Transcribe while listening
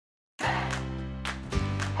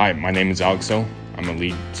Hi, my name is Alex O. I'm a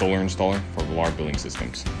lead solar installer for Villara Building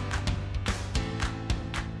Systems.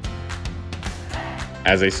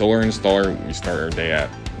 As a solar installer, we start our day at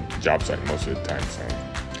the job site most of the time. So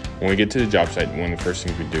when we get to the job site, one of the first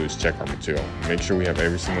things we do is check our material. Make sure we have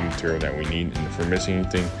every single material that we need, and if we're missing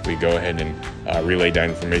anything, we go ahead and relay that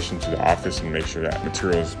information to the office and make sure that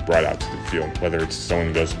material is brought out to the field, whether it's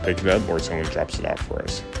someone goes to pick it up or someone drops it off for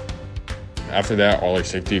us. After that, all our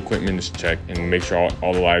safety equipment is checked and we make sure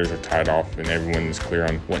all the ladders are tied off and everyone is clear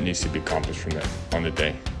on what needs to be accomplished from that on the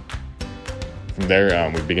day. From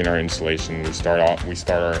there, we begin our installation. We start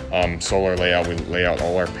our solar layout. We lay out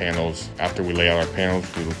all our panels. After we lay out our panels,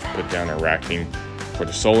 we put down our racking for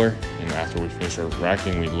the solar. And after we finish our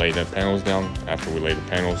racking, we lay the panels down. After we lay the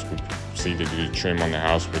panels, we proceed to do the trim on the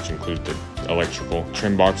house, which include the electrical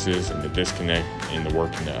trim boxes and the disconnect and the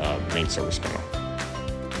work in the main service panel.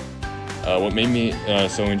 What made me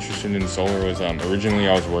so interested in solar was originally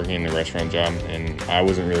I was working in the restaurant job and I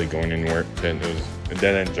wasn't really going anywhere. It was a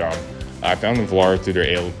dead-end job. I found the Villara through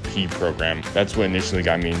their ALP program. That's what initially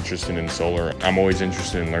got me interested in solar. I'm always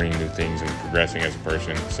interested in learning new things and progressing as a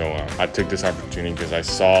person. So I took this opportunity because I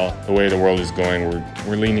saw the way the world is going.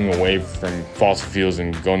 We're leaning away from fossil fuels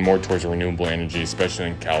and going more towards renewable energy, especially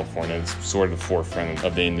in California. It's sort of the forefront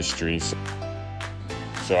of the industry.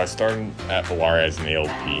 So I started at Villara as an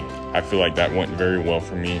ALP. I feel like that went very well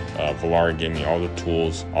for me. Villara gave me all the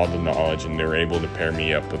tools, all the knowledge, and they were able to pair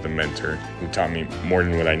me up with a mentor who taught me more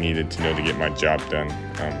than what I needed to know to get my job done.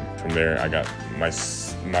 From there, I got my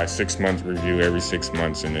 6-month review every 6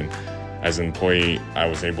 months, and then as an employee, I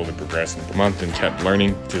was able to progress in a month and kept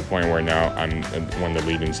learning to the point where now I'm one of the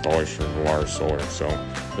lead installers for Villara Solar. So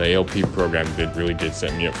the ALP program really did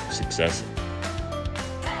set me up for success.